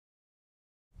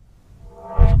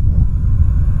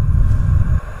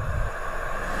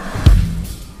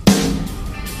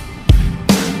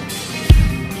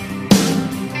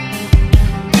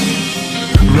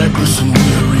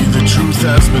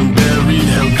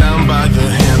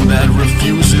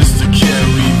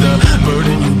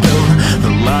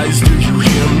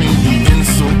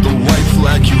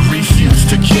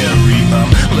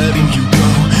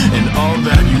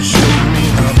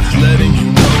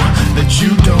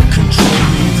don't control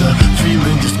me. The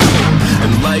feeling is cold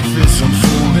and life is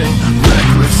unfolding,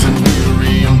 reckless and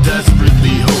weary. I'm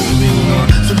desperately holding on,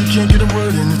 so I can't get a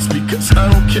word in. It's because I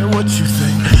don't care what you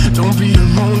think. Don't be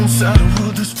alone inside a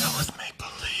world that's filled with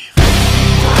make-believe.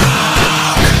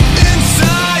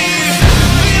 Inside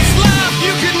this life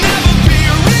you could never be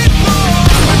reborn.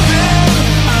 But then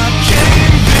I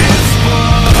came this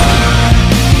far,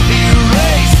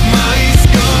 erased my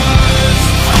scars.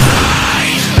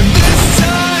 This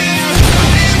time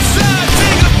inside,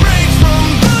 take a break from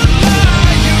the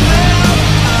lie you live.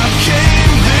 I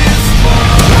came this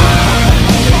far,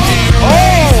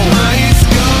 erased my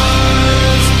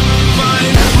scars.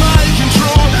 Find my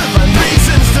control, find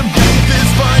reasons to beat this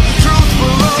fight. Truth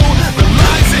below, the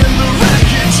lies in the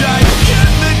wreckage. I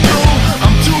can't let go,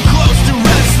 I'm too close to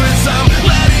restless. I'm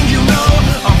letting you know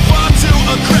I'm far too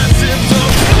aggressive. So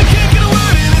I can't get a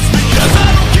word in, it's because I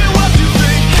don't care what you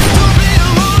think. Don't be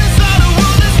alone inside a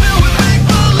world that's filled with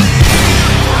make-believe.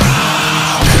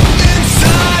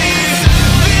 Inside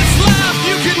this life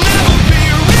you could never be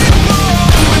reborn.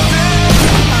 But then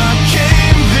I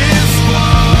came this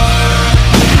far,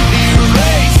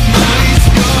 erased my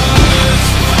scars.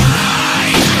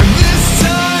 This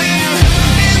time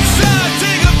inside,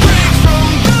 take a break from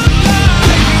the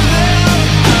lie you live.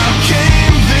 I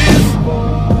came this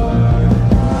far.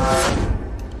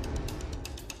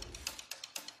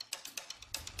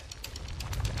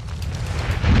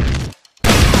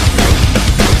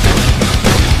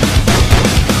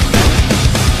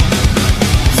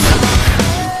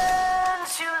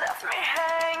 You left me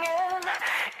hanging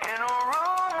in a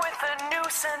room with a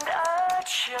noose and a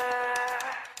chair.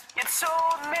 You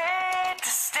told me to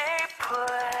stay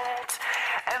put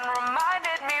and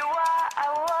reminded me why I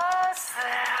was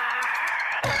there.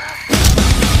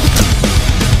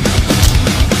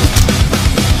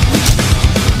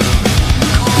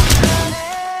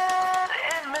 Cold-blooded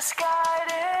and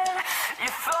misguided,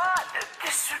 you thought that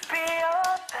this would be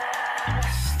your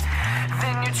best.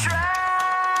 Then you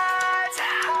tried to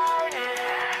hide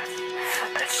it,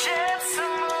 a chance to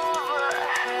move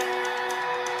ahead.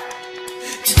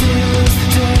 Today